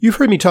You've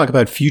heard me talk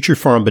about Future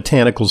Farm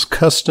Botanicals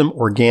custom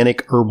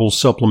organic herbal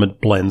supplement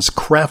blends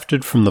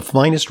crafted from the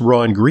finest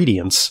raw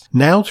ingredients.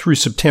 Now through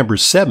September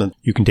 7th,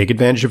 you can take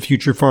advantage of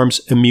Future Farm's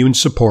immune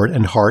support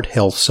and heart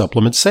health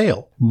supplement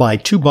sale. Buy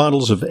 2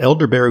 bottles of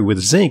elderberry with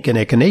zinc and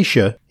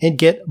echinacea and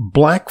get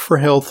Black for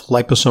Health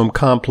liposome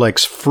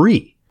complex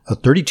free, a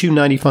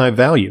 $32.95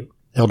 value.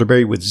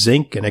 Elderberry with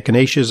zinc and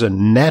echinacea is a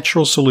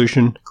natural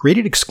solution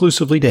created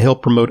exclusively to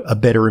help promote a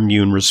better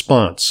immune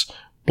response.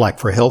 Black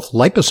for Health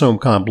Liposome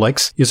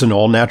Complex is an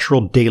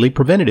all-natural daily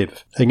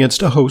preventative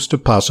against a host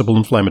of possible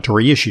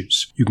inflammatory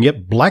issues. You can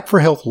get Black for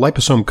Health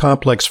Liposome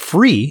Complex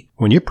free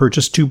when you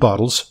purchase 2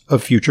 bottles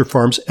of Future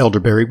Farms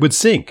Elderberry with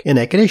Zinc and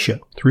Echinacea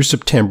through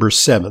September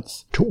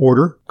 7th. To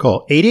order,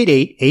 call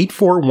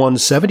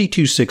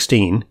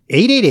 888-841-7216,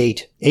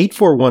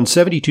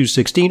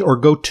 888-841-7216, or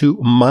go to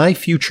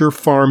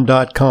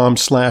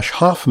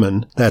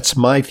myfuturefarm.com/Hoffman. That's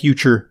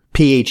myfuture,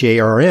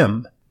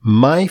 PHARM.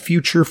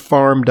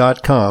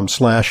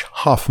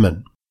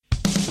 myfuturefarm.com/Hoffman.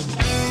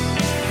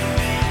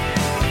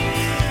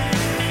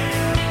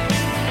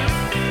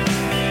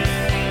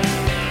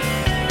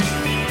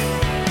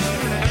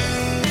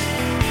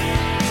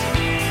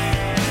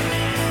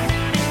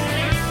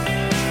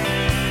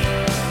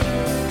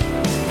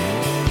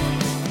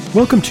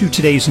 Welcome to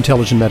today's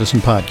Intelligent Medicine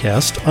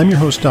Podcast. I'm your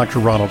host, Dr.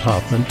 Ronald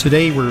Hoffman.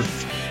 Today we're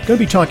going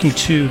to be talking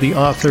to the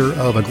author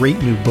of a great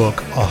new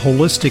book, A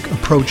Holistic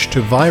Approach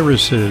to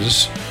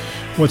Viruses.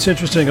 What's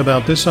interesting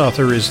about this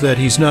author is that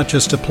he's not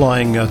just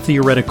applying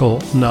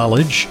theoretical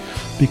knowledge,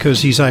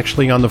 because he's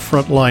actually on the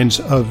front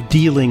lines of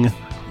dealing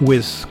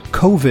with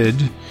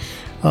COVID.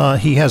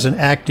 He has an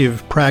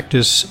active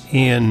practice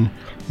in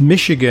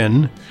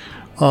Michigan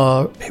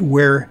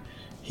where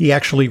he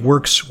actually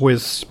works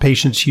with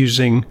patients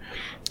using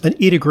an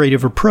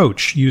integrative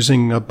approach,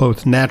 using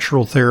both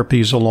natural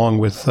therapies along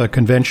with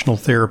conventional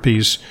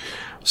therapies.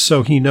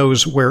 So he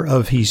knows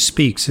whereof he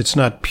speaks. It's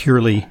not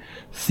purely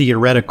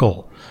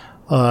theoretical.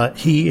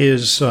 He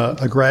is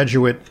a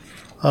graduate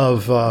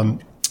of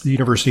the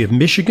University of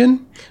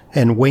Michigan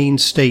and Wayne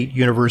State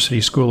University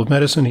School of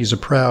Medicine. He's a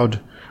proud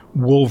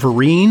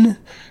Wolverine,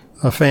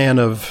 a fan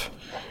of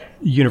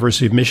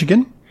University of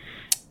Michigan.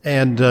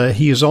 And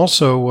he is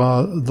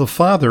also the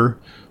father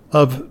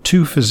of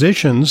 2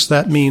 physicians.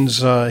 That means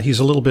he's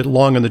a little bit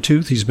long in the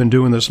tooth. He's been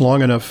doing this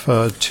long enough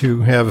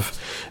to have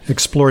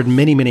explored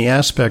many, many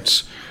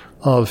aspects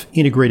of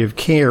integrative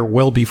care.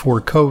 Well before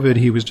COVID,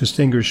 he was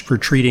distinguished for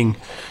treating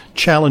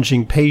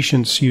challenging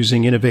patients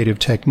using innovative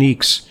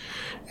techniques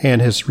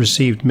and has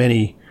received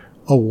many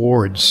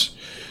awards.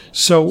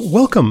 So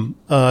welcome,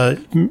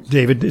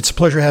 David. It's a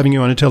pleasure having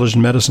you on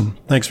Intelligent Medicine.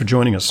 Thanks for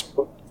joining us.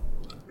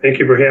 Thank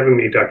you for having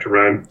me, Dr.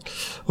 Ron.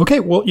 Okay,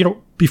 well,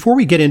 before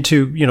we get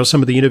into,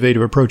 some of the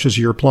innovative approaches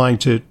you're applying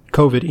to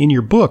COVID in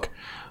your book,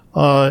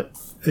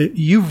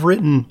 you've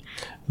written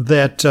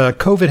that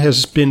COVID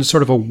has been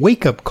sort of a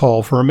wake-up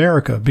call for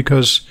America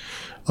because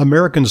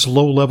Americans'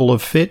 low level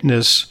of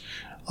fitness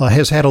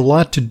has had a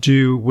lot to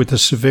do with the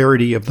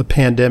severity of the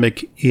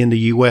pandemic in the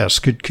U.S.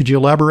 Could you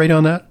elaborate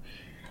on that?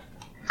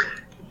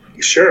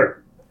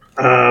 Sure.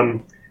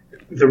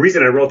 The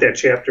reason I wrote that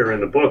chapter in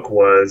the book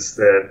was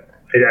that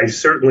I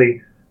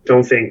certainly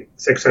don't think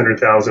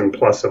 600,000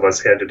 plus of us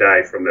had to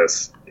die from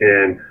this.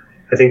 And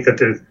I think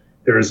that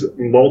it's a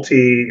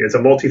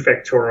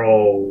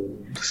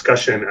multifactorial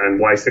discussion on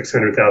why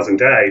 600,000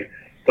 died.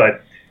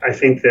 But I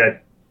think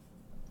that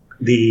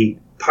the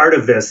part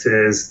of this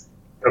is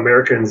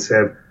Americans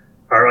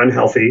are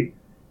unhealthy.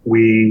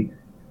 We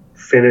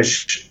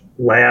finish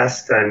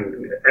last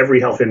on every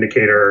health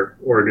indicator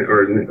or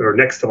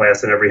next to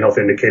last on every health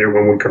indicator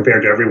when we're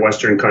compared to every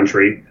Western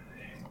country.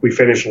 We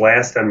finished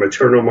last on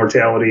maternal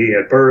mortality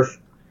at birth.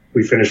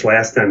 We finished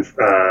last on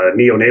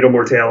neonatal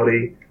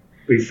mortality.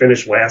 We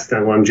finished last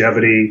on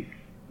longevity.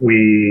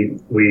 We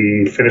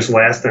finished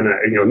last on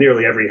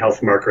nearly every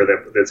health marker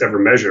that's ever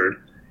measured.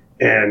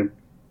 And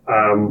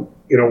I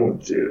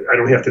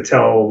don't have to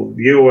tell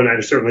you, and I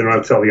certainly don't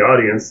have to tell the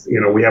audience.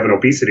 We have an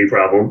obesity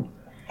problem.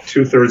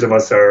 2/3 of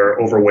us are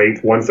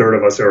overweight. 1/3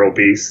 of us are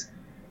obese.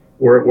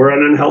 We're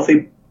an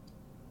unhealthy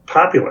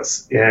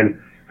populace, and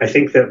I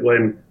think that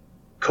when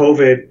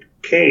COVID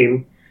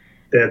came,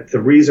 that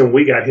the reason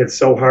we got hit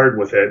so hard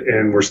with it,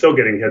 and we're still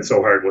getting hit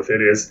so hard with it,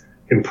 is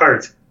in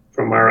part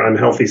from our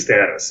unhealthy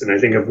status. And I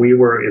think if we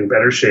were in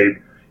better shape,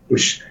 we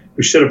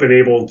should have been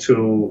able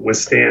to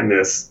withstand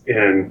this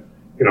and,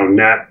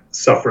 not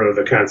suffer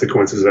the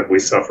consequences that we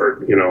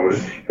suffered,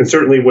 And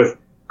certainly with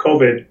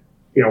COVID,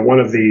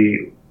 one of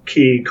the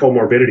key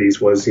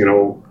comorbidities was,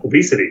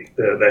 obesity.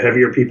 The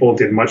heavier people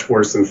did much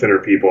worse than thinner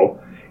people.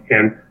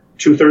 And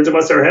 2/3 of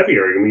us are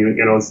heavier. I mean,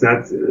 it's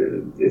not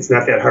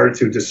that hard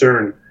to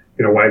discern,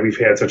 why we've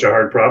had such a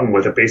hard problem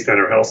with it based on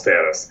our health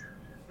status.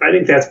 I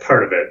think that's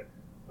part of it.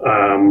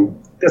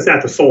 That's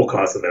not the sole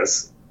cause of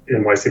this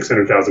and why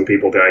 600,000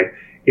 people died.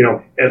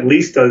 At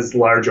least as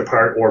large a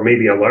part, or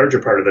maybe a larger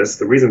part of this,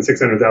 the reason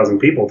 600,000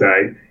 people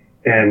died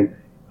and,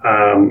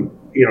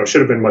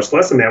 should have been much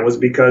less than that was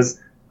because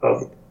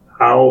of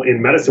how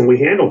in medicine we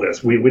handle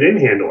this. We didn't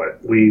handle it.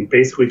 We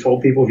basically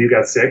told people, if you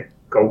got sick,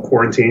 go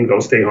quarantine,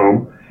 go stay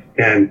home,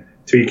 and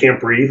till you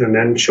can't breathe, and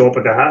then show up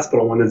at the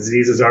hospital when the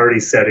disease is already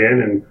set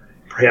in, and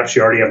perhaps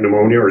you already have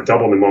pneumonia or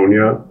double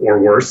pneumonia or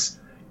worse.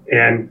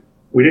 And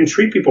we didn't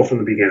treat people from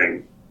the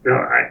beginning.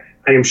 Now,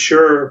 I am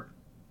sure,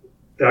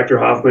 Dr.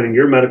 Hoffman, in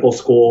your medical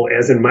school,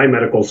 as in my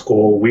medical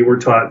school, we were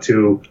taught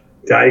to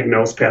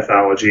diagnose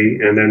pathology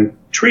and then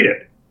treat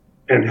it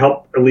and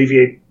help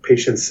alleviate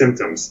patients'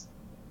 symptoms.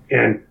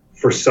 And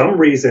for some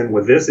reason,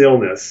 with this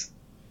illness,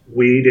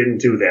 we didn't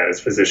do that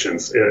as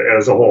physicians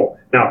as a whole.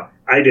 Now,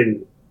 I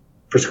didn't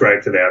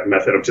prescribe to that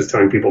method of just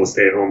telling people to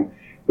stay at home.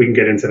 We can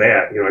get into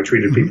that. I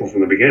treated people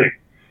from the beginning.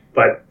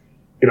 But,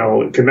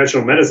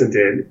 conventional medicine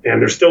did, and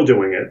they're still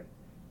doing it.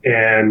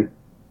 And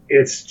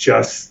it's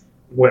just,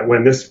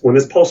 when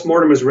this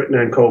postmortem is written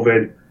on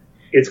COVID,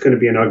 it's going to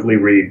be an ugly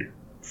read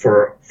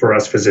for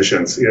us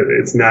physicians.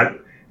 It's not,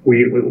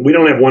 we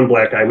don't have one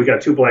black eye. We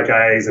got two black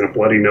eyes and a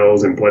bloody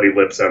nose and bloody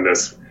lips on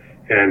this.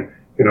 And,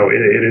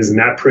 it is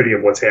not pretty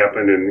of what's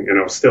happened,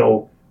 and,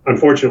 still,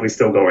 unfortunately,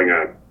 still going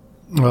on.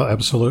 Well,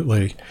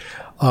 absolutely.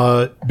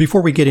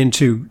 Before we get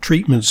into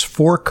treatments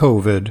for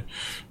COVID,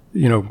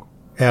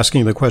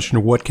 asking the question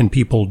of what can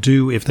people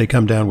do if they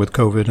come down with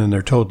COVID and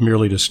they're told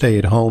merely to stay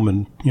at home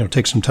and,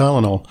 take some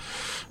Tylenol,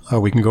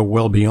 we can go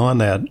well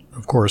beyond that,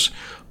 of course.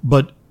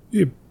 But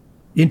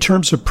in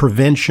terms of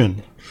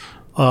prevention,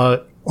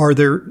 are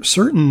there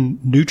certain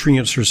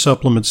nutrients or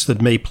supplements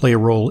that may play a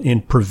role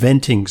in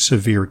preventing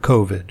severe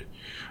COVID?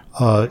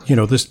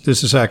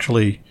 This is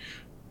actually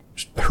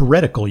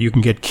heretical. You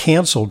can get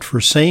canceled for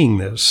saying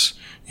this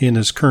in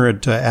this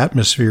current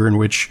atmosphere in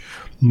which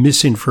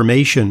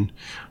misinformation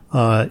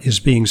is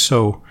being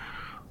so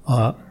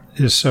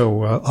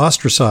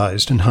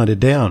ostracized and hunted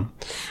down.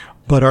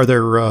 But are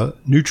there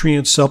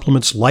nutrient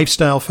supplements,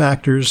 lifestyle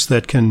factors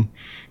that can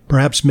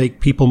perhaps make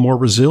people more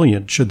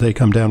resilient should they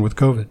come down with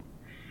COVID?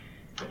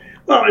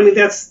 Well,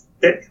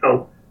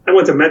 I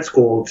went to med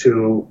school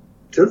to,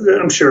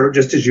 I'm sure,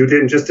 just as you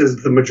did, and just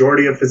as the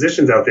majority of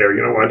physicians out there,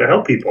 wanted to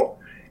help people.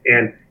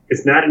 And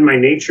it's not in my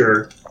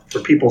nature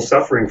for people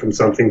suffering from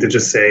something to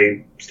just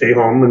say, stay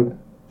home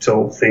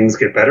until things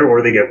get better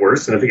or they get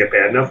worse. And if they get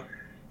bad enough,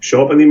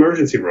 show up in the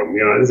emergency room.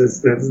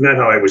 That's not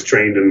how I was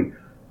trained, and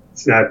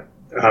it's not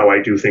how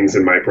I do things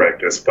in my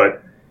practice.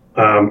 But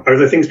are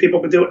there things people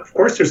could do? Of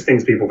course there's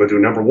things people could do.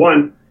 Number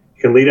one,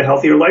 you can lead a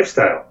healthier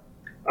lifestyle.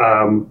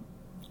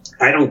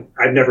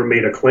 I've never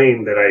made a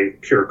claim that I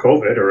cure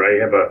COVID, or I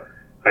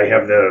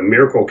have the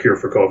miracle cure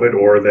for COVID,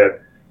 or that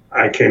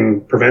I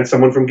can prevent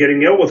someone from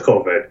getting ill with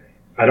COVID.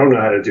 I don't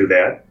know how to do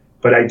that,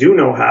 but I do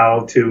know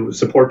how to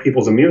support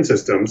people's immune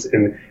systems.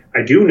 And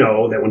I do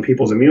know that when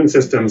people's immune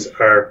systems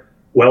are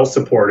well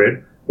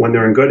supported, when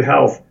they're in good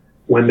health,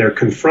 when they're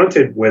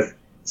confronted with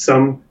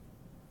some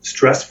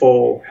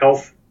stressful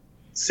health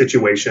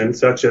situation,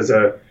 such as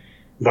a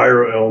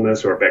viral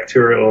illness or a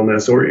bacterial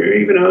illness, or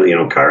even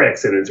a car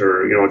accident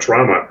or a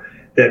trauma,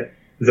 that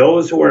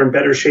those who are in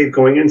better shape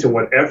going into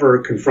whatever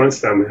confronts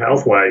them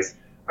health-wise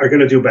are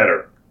going to do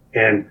better.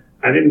 And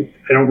I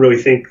don't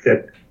really think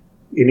that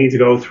you need to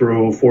go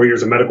through 4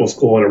 years of medical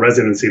school and a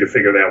residency to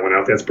figure that one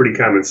out. That's pretty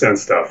common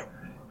sense stuff.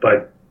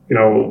 But I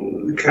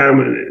can't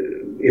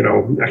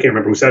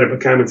remember who said it,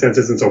 but common sense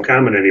isn't so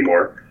common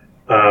anymore.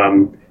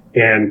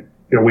 And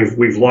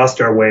we've lost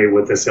our way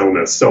with this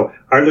illness. So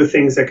are there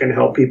things that can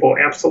help people?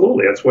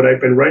 Absolutely. That's what I've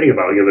been writing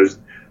about. There's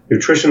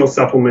nutritional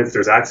supplements,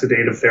 there's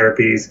oxidative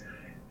therapies,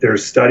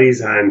 there's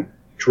studies on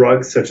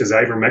drugs such as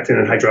ivermectin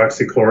and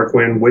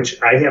hydroxychloroquine, which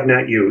I have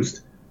not used,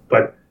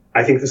 but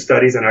I think the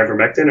studies on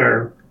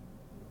ivermectin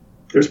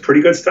there's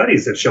pretty good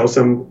studies that show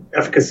some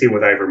efficacy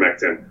with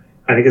ivermectin.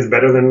 I think it's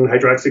better than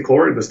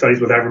hydroxychloroquine. The studies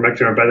with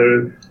ivermectin are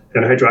better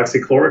than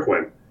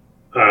hydroxychloroquine.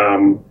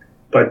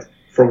 But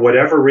for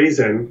whatever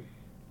reason,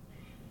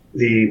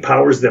 the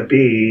powers that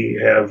be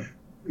have,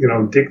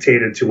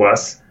 dictated to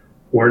us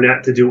we're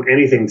not to do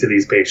anything to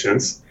these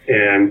patients,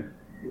 and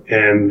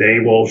they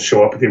will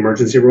show up at the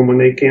emergency room when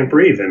they can't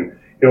breathe. And,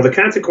 the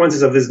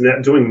consequences of this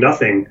doing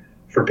nothing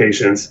for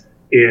patients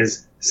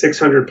is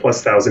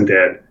 600,000+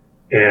 dead,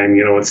 and,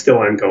 it's still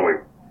ongoing.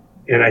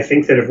 And I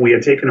think that if we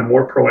had taken a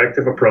more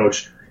proactive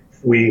approach,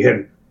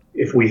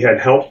 if we had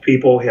helped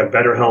people have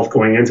better health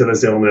going into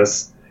this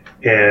illness,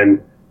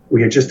 and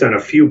we had just done a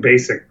few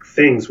basic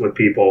things with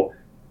people,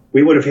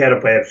 we would have had a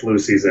bad flu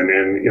season.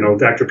 And,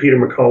 Dr. Peter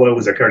McCullough,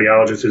 who's a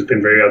cardiologist who's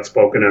been very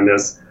outspoken on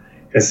this,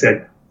 has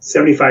said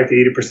 75 to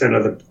 80%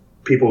 of the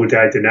people who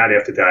died did not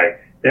have to die.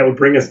 That would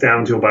bring us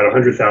down to about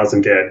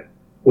 100,000 dead,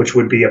 which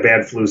would be a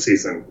bad flu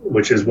season,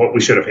 which is what we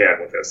should have had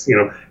with this.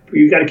 You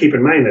got to keep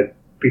in mind that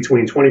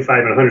between 25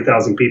 and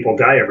 100,000 people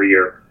die every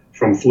year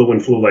from flu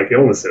and flu-like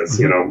illnesses.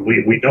 Mm-hmm.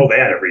 We know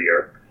that every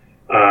year.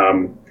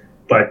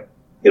 But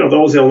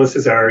those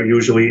illnesses are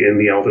usually in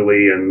the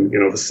elderly and,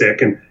 the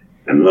sick. And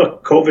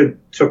look, COVID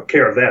took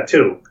care of that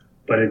too,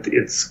 but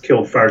it's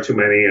killed far too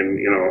many. And,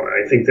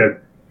 I think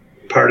that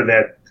part of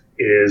that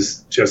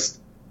is just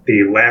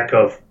the lack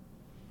of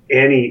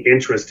any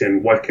interest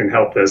in what can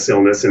help this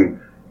illness.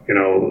 And,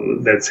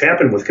 that's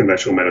happened with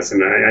conventional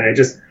medicine.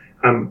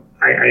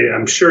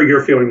 I'm sure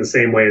you're feeling the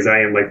same way as I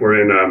am. Like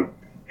we're in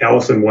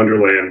Alice in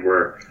Wonderland,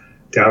 where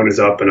down is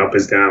up and up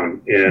is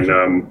down, and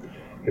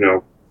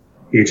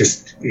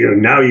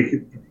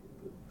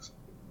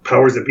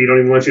powers that be don't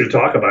even want you to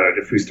talk about it.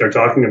 If we start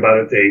talking about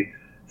it, they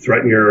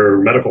threaten your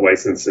medical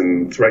license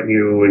and threaten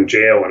you in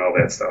jail and all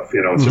that stuff.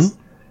 It's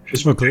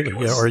just completely,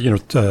 or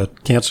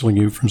canceling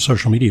you from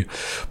social media.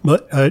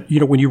 But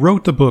when you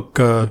wrote the book,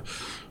 A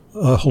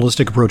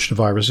Holistic Approach to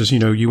Viruses,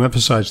 you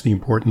emphasized the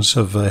importance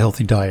of a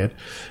healthy diet.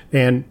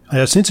 And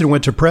since it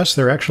went to press,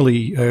 there are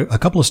actually a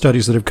couple of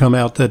studies that have come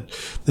out that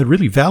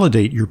really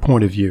validate your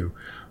point of view.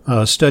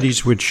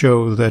 Studies which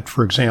show that,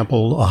 for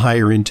example, a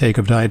higher intake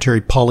of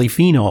dietary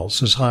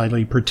polyphenols is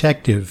highly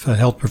protective.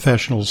 Health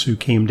professionals who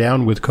came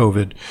down with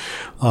COVID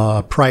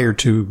prior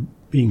to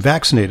being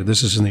vaccinated,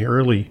 this is in the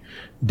early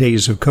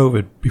days of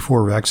COVID,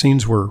 before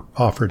vaccines were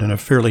offered, and a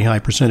fairly high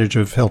percentage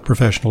of health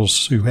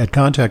professionals who had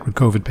contact with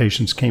COVID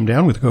patients came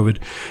down with COVID.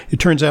 It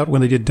turns out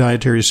when they did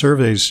dietary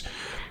surveys,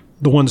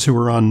 the ones who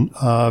were on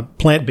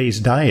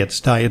plant-based diets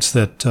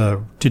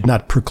that did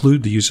not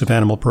preclude the use of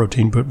animal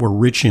protein but were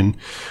rich in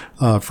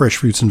fresh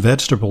fruits and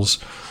vegetables,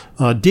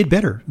 did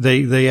better.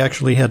 They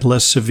actually had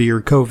less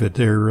severe COVID.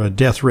 Their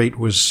death rate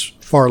was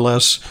far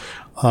less.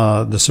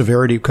 The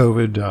severity of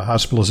COVID,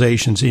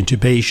 hospitalizations,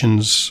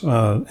 intubations,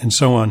 and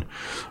so on,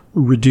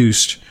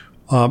 reduced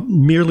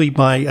merely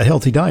by a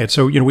healthy diet.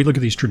 So, we look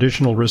at these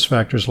traditional risk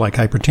factors like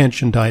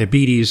hypertension,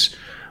 diabetes,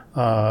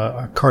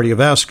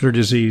 cardiovascular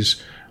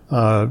disease,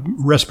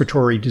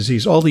 respiratory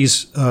disease, all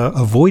these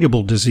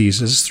avoidable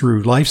diseases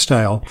through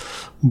lifestyle.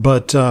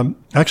 But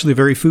actually, the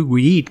very food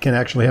we eat can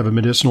actually have a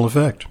medicinal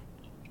effect.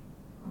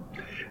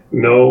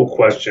 No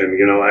question.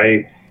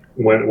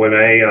 When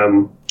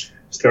I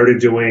started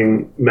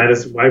doing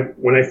medicine,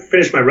 when I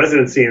finished my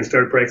residency and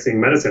started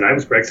practicing medicine, I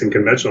was practicing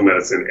conventional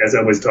medicine as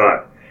I was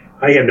taught.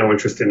 I had no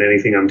interest in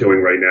anything I'm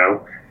doing right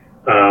now.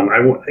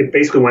 I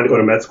basically wanted to go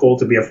to med school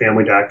to be a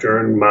family doctor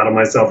and model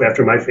myself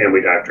after my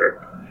family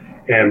doctor.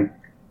 And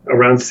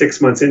around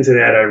 6 months into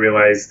that, I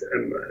realized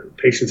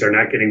patients are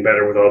not getting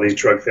better with all these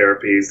drug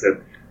therapies, that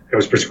I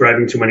was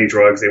prescribing too many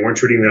drugs. They weren't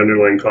treating the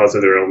underlying cause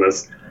of their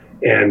illness.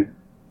 And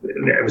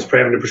I was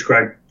having to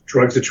prescribe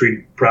drugs to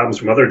treat problems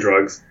from other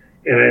drugs.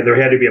 And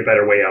there had to be a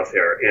better way out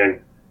there. And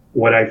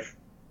what I've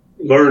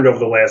learned over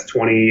the last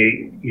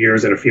 28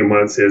 years and a few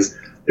months is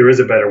there is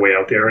a better way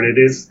out there. And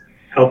it is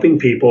helping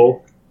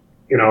people,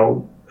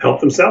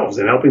 help themselves,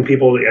 and helping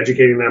people,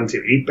 educating them to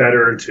eat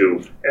better,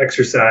 to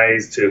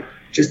exercise, to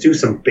just do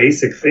some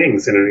basic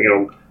things.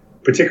 And,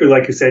 particularly,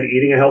 like you said,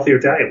 eating a healthier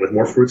diet with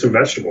more fruits and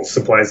vegetables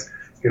supplies,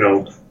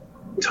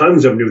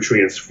 tons of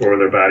nutrients for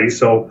their body.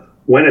 So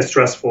when a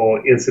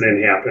stressful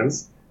incident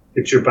happens,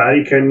 that your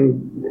body can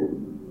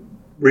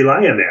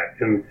rely on that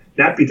and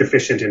not be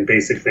deficient in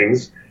basic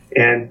things,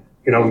 and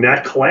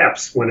not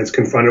collapse when it's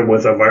confronted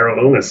with a viral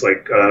illness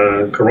like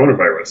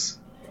coronavirus.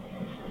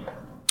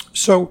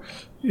 So,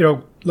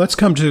 let's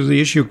come to the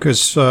issue,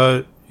 because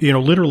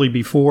literally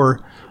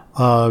before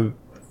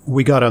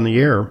we got on the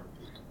air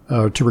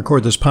to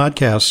record this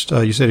podcast,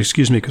 you said,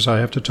 "Excuse me, because I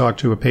have to talk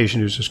to a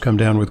patient who's just come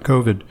down with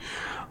COVID."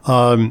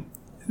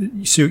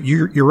 So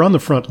you're on the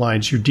front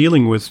lines. You're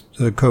dealing with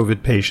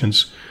COVID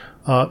patients.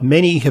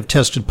 Many have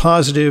tested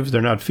positive.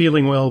 They're not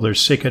feeling well. They're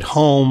sick at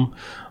home,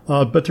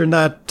 but they're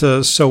not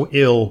so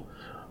ill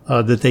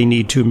that they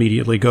need to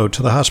immediately go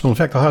to the hospital. In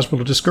fact, the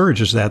hospital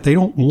discourages that. They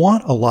don't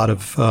want a lot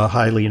of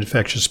highly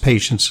infectious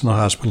patients in the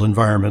hospital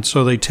environment,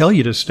 so they tell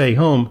you to stay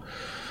home.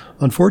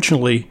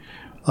 Unfortunately,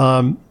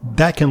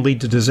 that can lead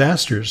to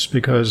disasters,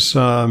 because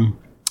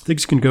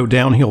things can go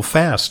downhill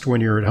fast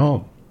when you're at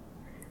home.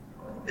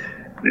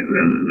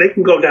 They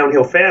can go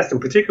downhill fast, and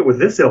particularly with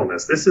this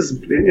illness. This is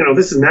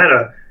not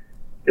a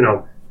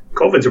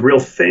COVID's a real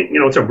thing.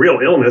 It's a real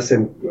illness,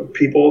 and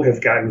people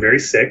have gotten very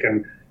sick.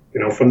 And,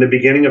 from the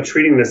beginning of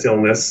treating this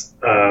illness,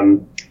 I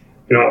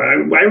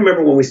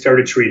remember when we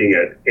started treating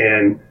it,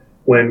 and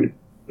when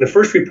the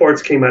first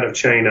reports came out of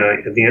China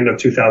at the end of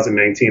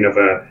 2019 of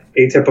a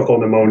atypical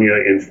pneumonia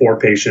in 4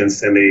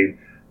 patients, and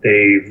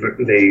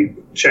they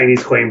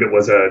Chinese claimed it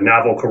was a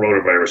novel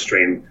coronavirus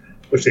strain,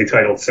 which they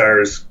titled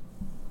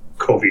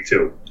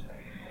SARS-CoV-2.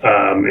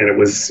 And it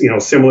was,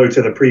 similar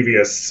to the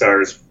previous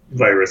SARS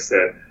virus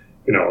that,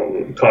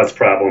 caused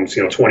problems,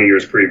 20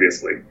 years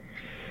previously.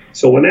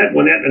 So when that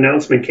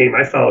announcement came,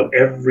 I followed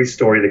every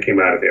story that came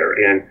out of there.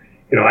 And,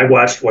 I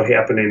watched what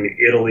happened in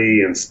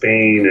Italy and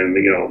Spain, and,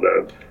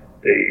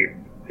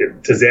 the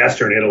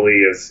disaster in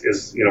Italy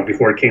is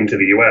before it came to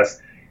the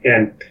U.S.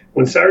 And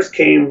when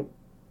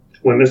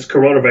when this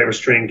coronavirus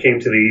strain came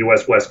to the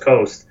U.S. West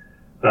Coast,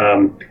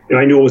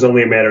 I knew it was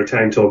only a matter of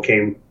time till it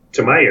came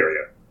to my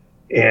area.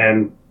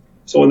 And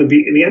so in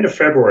the end of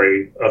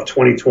February of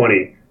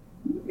 2020,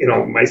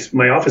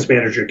 my office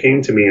manager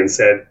came to me and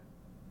said,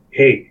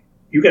 "Hey,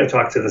 you got to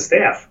talk to the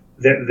staff.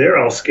 They're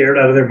all scared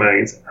out of their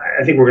minds.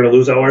 I think we're going to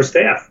lose all our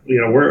staff.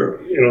 No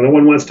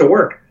one wants to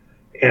work."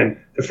 And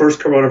the first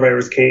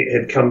coronavirus case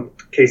had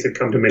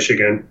come to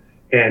Michigan,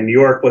 and New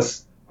York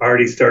was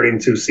already starting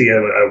to see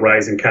a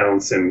rise in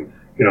counts and,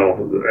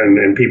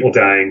 and people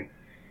dying.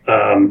 So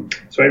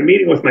I had a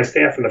meeting with my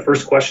staff, and the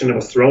first question that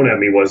was thrown at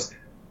me was,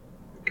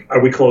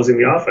 are we closing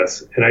the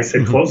office? And I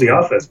said, close the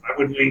office. Why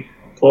would we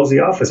close the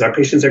office? Our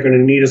patients are going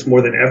to need us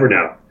more than ever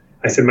now.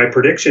 I said, my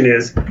prediction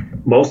is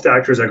most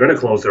doctors are going to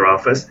close their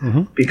office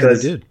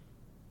because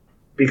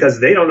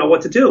they don't know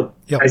what to do.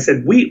 Yep. I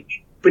said, we've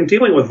been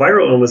dealing with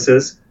viral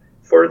illnesses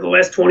for the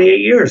last 28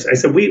 years. I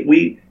said,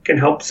 we can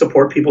help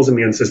support people's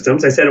immune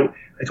systems. I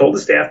told the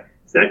staff,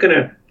 it's not going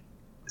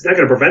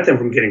to prevent them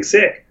from getting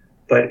sick,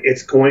 but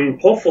it's going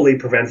hopefully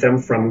prevent them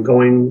from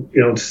going,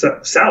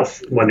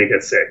 south when they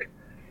get sick.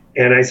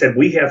 And I said,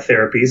 we have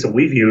therapies that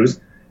we've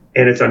used,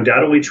 and it's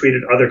undoubtedly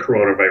treated other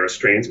coronavirus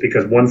strains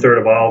because 1/3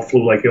 of all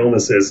flu-like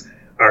illnesses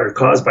are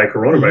caused by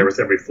coronavirus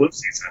every flu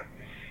season.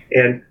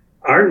 And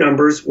our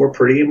numbers were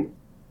pretty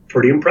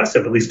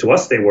impressive, at least to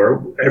us they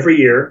were. Every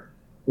year,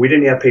 we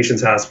didn't have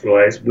patients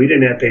hospitalized, we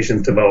didn't have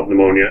patients develop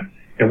pneumonia,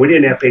 and we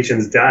didn't have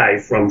patients die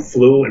from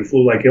flu and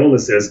flu-like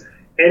illnesses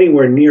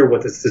anywhere near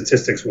what the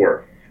statistics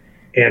were.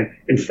 And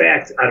in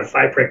fact, out of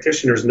 5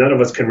 practitioners, none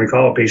of us can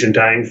recall a patient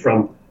dying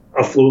from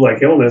a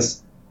flu-like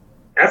illness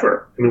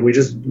ever. I mean,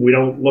 we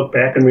don't look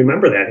back and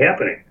remember that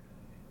happening.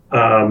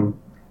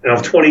 Now,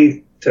 if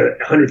 20 to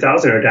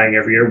 100,000 are dying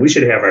every year, we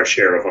should have our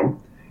share of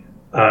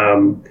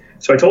them.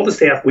 So I told the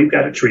staff, we've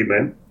got a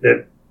treatment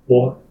that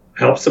will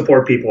help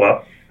support people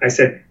up. I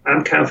said,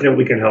 I'm confident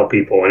we can help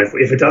people. And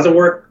if it doesn't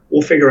work,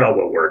 we'll figure out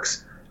what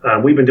works.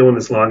 We've been doing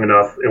this long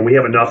enough, and we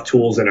have enough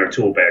tools in our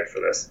tool bag for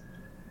this.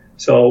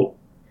 So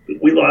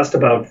we lost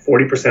about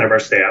 40% of our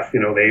staff.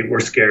 They were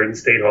scared and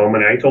stayed home.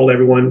 And I told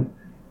everyone,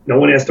 no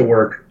one has to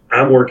work.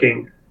 I'm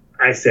working.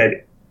 I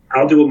said,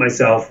 I'll do it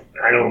myself.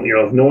 I don't,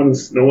 if no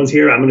one's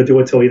here, I'm going to do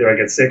it till either I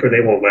get sick or they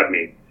won't let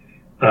me.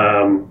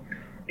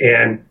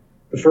 And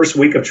the first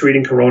week of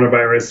treating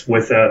coronavirus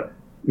with a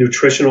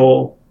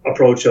nutritional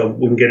approach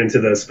we can get into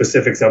the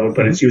specifics of it,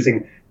 but it's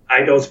using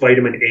high-dose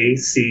vitamins A,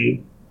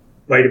 C,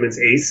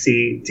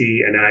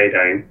 D, and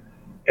iodine.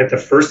 At the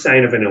first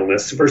sign of an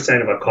illness, first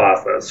sign of a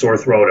cough, a sore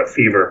throat, a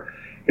fever,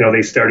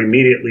 they start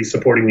immediately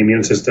supporting the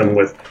immune system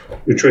with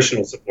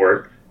nutritional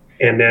support.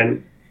 And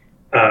then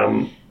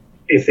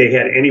if they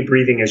had any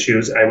breathing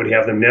issues, I would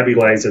have them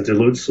nebulize a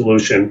dilute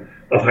solution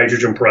of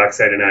hydrogen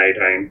peroxide and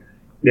iodine.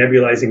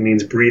 Nebulizing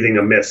means breathing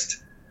a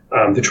mist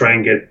to try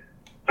and get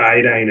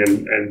iodine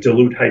and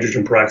dilute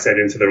hydrogen peroxide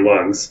into their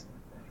lungs.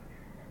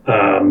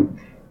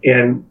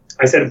 And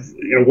I said,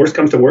 worst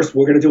comes to worst,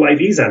 we're going to do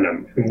IVs on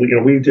them. And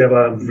we have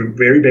a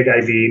very big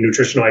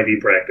nutritional IV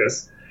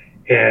practice.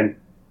 And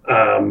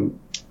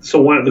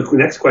so the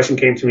next question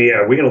came to me,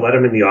 are we going to let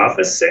them in the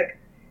office sick?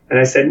 And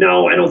I said,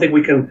 no, I don't think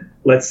we can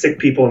let sick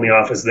people in the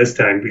office this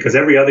time, because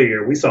every other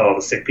year we saw all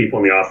the sick people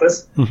in the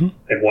office.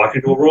 I'd walk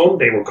into a room,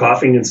 they were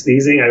coughing and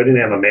sneezing. I didn't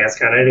have a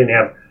mask on. I didn't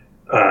have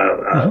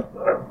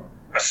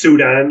a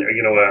suit on,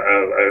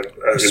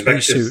 a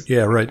space suit.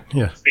 Yeah, right.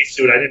 Yeah. Space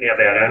suit. I didn't have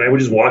that on. I would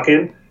just walk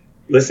in,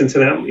 listen to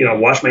them,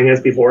 wash my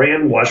hands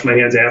beforehand, wash my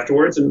hands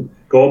afterwards, and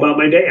go about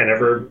my day. I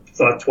never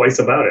thought twice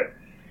about it.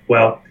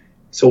 Well,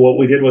 so what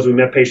we did was we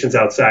met patients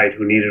outside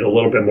who needed a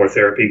little bit more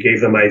therapy, gave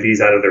them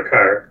IVs out of their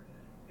car.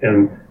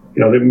 And,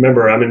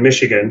 remember, I'm in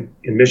Michigan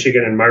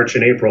in March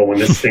and April when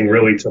this thing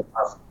really took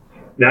off.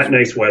 Not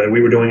nice weather.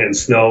 We were doing it in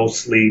snow,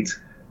 sleet,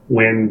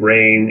 wind,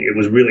 rain. It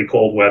was really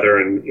cold weather.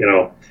 And,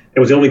 it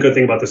was the only good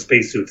thing about the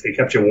spacesuits. They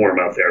kept you warm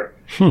out there.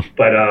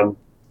 But,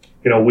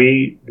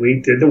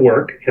 we did the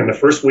work. And the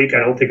first week, I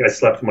don't think I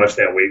slept much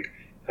that week.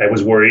 I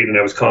was worried, and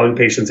I was calling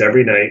patients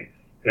every night.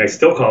 And I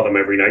still call them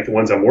every night, the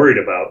ones I'm worried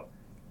about.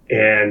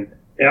 And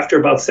after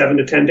about 7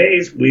 to 10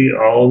 days, we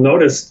all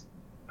noticed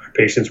our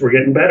patients were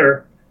getting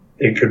better.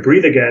 They could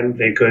breathe again.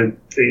 They could,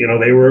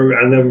 they were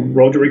on the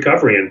road to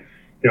recovery. And,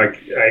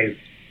 I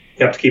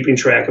kept keeping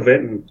track of it.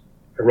 And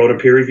I wrote a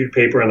peer-reviewed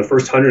paper on the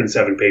first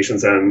 107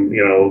 patients on,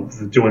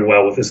 doing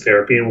well with this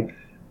therapy. And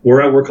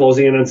we're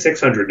closing in on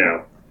 600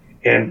 now.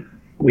 And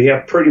we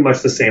have pretty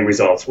much the same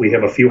results. We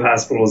have a few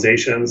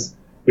hospitalizations.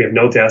 We have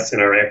no deaths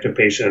in our active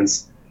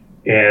patients.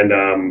 And,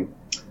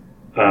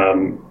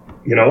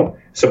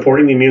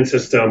 supporting the immune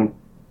system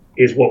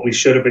is what we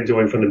should have been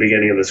doing from the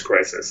beginning of this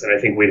crisis. And I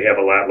think we'd have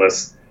a lot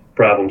less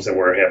problems than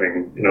we're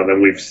having,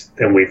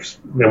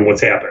 than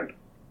what's happened.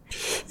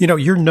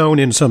 You're known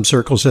in some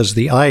circles as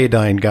the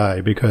iodine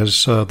guy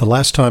because the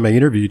last time I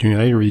interviewed you,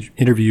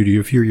 interviewed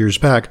you a few years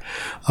back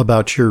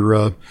about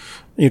your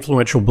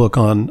influential book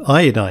on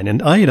iodine.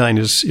 And iodine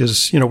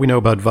is we know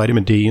about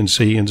vitamin D and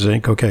C and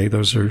zinc. Okay,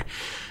 those are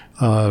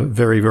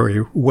very,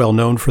 very well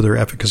known for their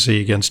efficacy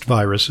against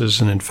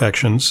viruses and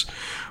infections.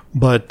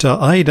 But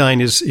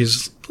iodine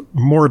is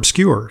more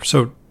obscure.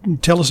 So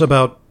tell us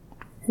about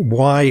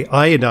why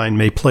iodine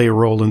may play a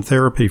role in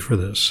therapy for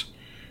this.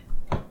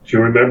 Do you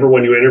remember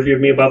when you interviewed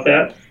me about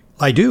that?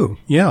 I do,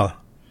 yeah.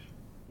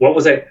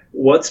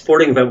 What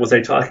sporting event was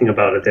I talking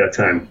about at that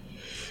time?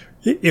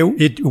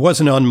 It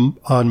wasn't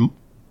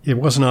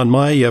on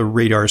my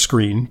radar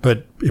screen,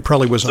 but it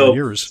probably was on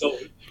yours.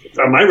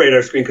 on my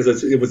radar screen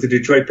because it was the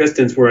Detroit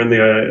Pistons were in the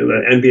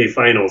NBA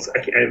Finals.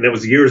 And that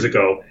was years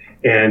ago,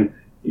 and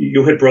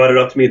you had brought it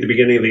up to me at the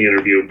beginning of the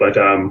interview. But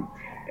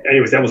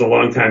anyways, that was a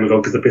long time ago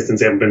because the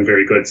Pistons haven't been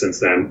very good since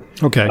then.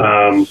 Okay.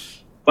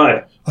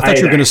 But I thought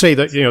you were going to say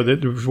that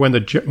that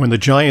when the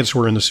Giants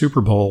were in the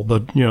Super Bowl,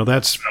 but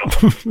that's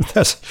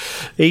that's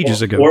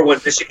ages ago. Or when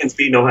Michigan's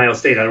beating Ohio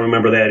State. I don't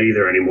remember that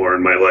either anymore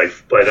in my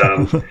life. But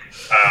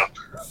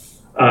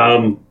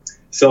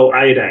so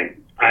iodine.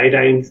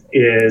 Iodine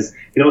is,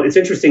 it's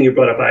interesting you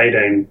brought up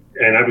iodine,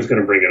 and I was going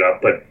to bring it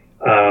up, but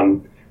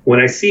when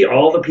I see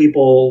all the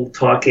people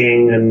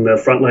talking and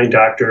the frontline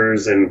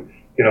doctors and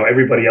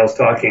everybody else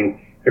talking,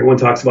 everyone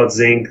talks about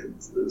zinc.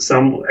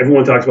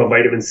 Everyone talks about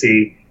vitamin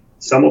C.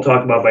 Some will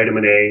talk about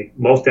vitamin A.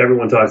 Most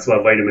everyone talks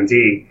about vitamin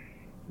D.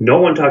 No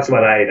one talks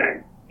about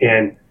iodine.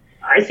 And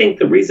I think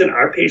one of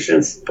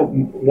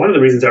the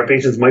reasons our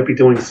patients might be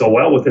doing so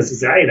well with this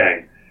is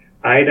iodine.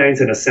 Iodine is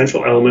an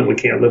essential element we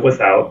can't live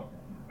without.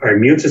 Our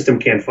immune system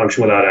can't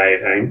function without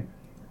iodine.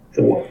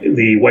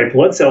 The white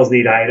blood cells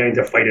need iodine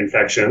to fight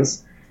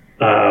infections.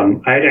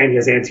 Iodine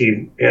has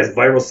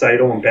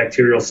virucidal and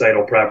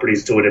bactericidal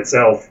properties to it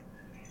itself.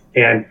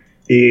 And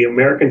the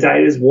American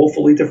diet is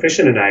woefully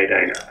deficient in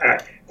iodine.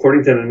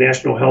 According to the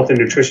National Health and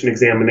Nutrition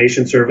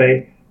Examination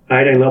Survey,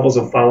 iodine levels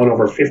have fallen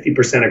over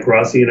 50%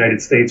 across the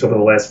United States over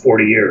the last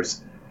 40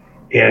 years.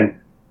 And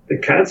the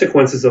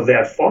consequences of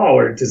that fall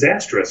are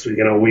disastrous.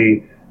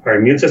 Our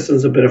immune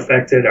systems have been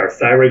affected, our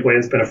thyroid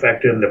gland's been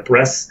affected, the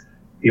breasts,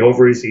 the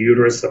ovaries, the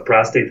uterus, the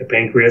prostate, the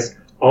pancreas,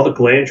 all the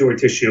glandular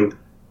tissue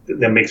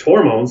that makes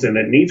hormones and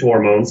that needs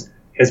hormones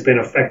has been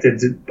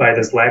affected by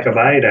this lack of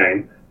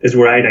iodine. This is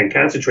where iodine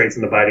concentrates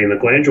in the body and the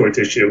glandular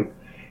tissue.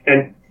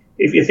 And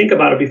if you think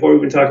about it, before we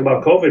even talk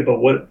about COVID, but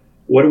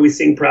what are we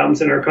seeing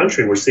problems in our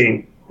country? We're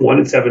seeing 1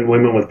 in 7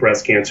 women with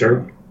breast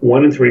cancer,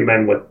 1 in 3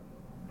 men with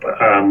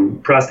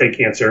prostate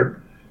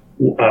cancer,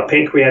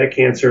 pancreatic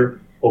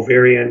cancer,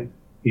 ovarian,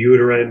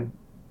 uterine,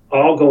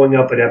 all going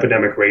up at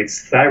epidemic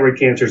rates. Thyroid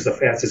cancer is the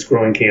fastest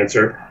growing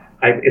cancer.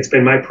 It's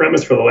been my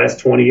premise for the last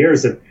 20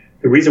 years that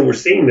the reason we're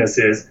seeing this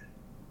is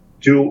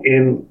due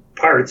in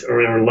part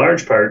or in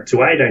large part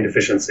to iodine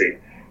deficiency.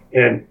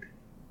 And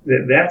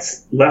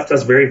that's left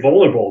us very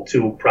vulnerable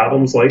to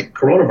problems like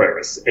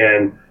coronavirus.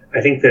 And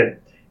I think that,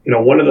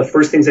 one of the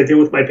first things I did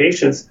with my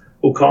patients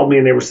who called me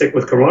and they were sick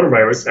with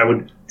coronavirus, I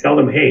would tell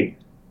them, hey,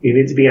 you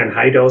need to be on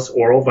high dose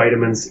oral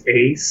vitamins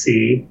A,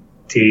 C,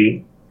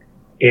 T,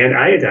 and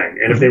iodine.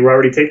 And if they were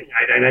already taking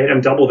iodine, I had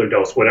them double their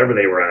dose, whatever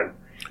they were on.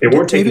 They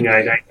weren't taking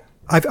iodine.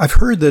 I've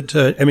heard that,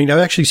 I've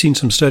actually seen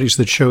some studies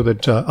that show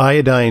that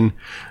iodine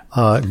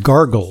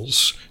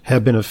gargles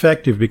have been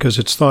effective because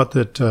it's thought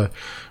that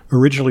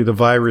originally the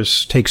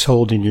virus takes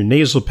hold in your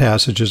nasal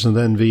passages and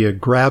then via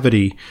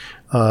gravity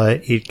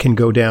it can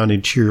go down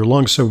into your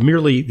lungs. So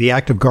merely the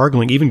act of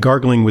gargling, even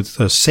gargling with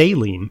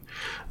saline,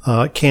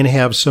 can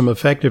have some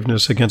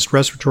effectiveness against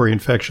respiratory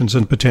infections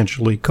and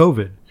potentially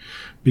COVID.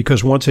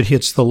 Because once it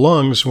hits the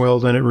lungs, well,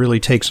 then it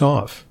really takes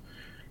off.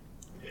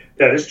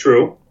 That is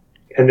true.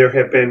 And there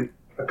have been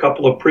a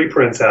couple of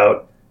preprints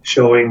out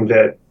showing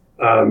that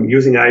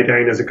using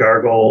iodine as a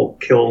gargle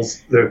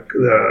kills the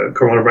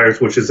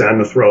coronavirus, which is on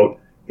the throat,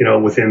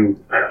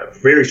 within a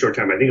very short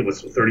time. I think it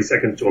was 30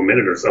 seconds to a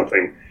minute or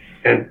something.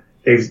 And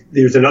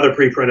there's another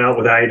preprint out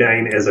with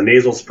iodine as a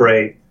nasal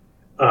spray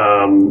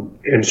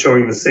and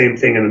showing the same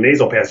thing in the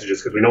nasal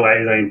passages, because we know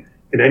iodine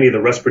in any of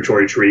the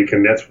respiratory tree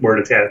that's where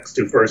it attacks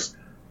to first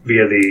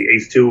via the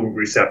ACE2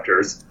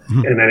 receptors.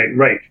 Mm-hmm. And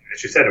then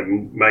as you said, it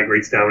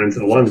migrates down into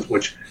the lungs,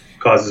 which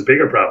causes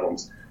bigger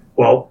problems.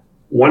 Well,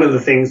 one of the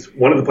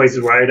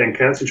places where iodine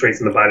concentrates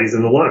in the body is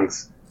in the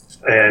lungs.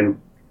 And,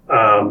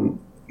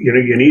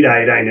 you need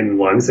iodine in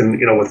the lungs. And,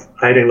 with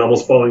iodine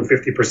levels falling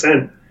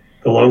 50%,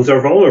 the lungs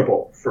are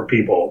vulnerable for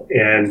people.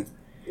 And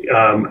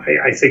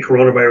I say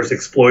coronavirus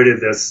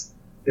exploited this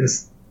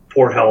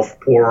poor health,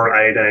 poor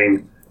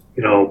iodine,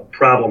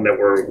 problem that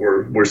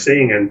we're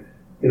seeing. And,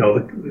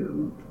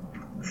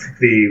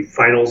 the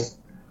finals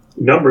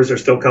numbers are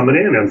still coming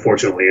in,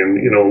 unfortunately. And,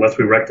 unless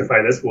we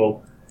rectify this,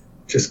 we'll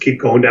just keep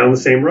going down the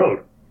same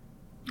road.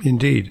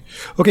 Indeed.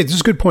 Okay, this is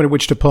a good point at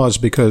which to pause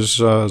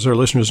because, as our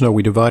listeners know,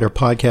 we divide our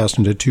podcast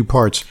into 2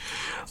 parts.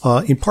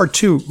 In part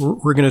 2,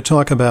 we're going to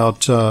talk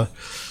about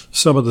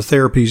some of the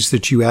therapies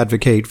that you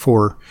advocate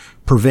for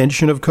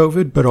prevention of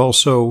COVID, but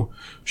also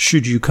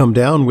should you come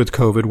down with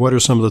COVID, what are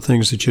some of the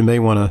things that you may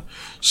want to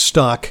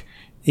stock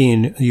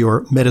in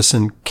your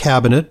medicine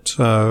cabinet?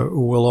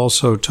 We'll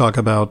also talk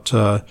about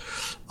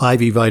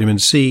IV vitamin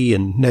C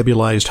and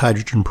nebulized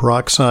hydrogen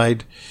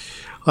peroxide.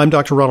 I'm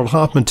Dr. Ronald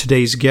Hoffman.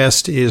 Today's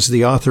guest is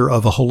the author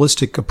of A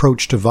Holistic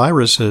Approach to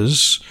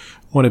Viruses,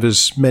 one of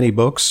his many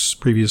books.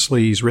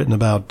 Previously, he's written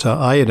about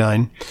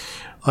iodine.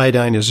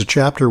 Iodine is a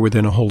chapter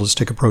within A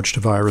Holistic Approach to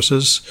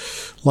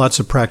Viruses. Lots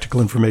of practical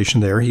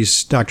information there.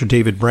 He's Dr.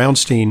 David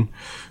Brownstein,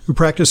 who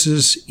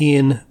practices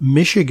in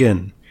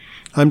Michigan.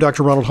 I'm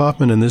Dr. Ronald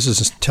Hoffman, and this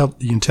is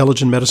the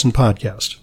Intelligent Medicine Podcast.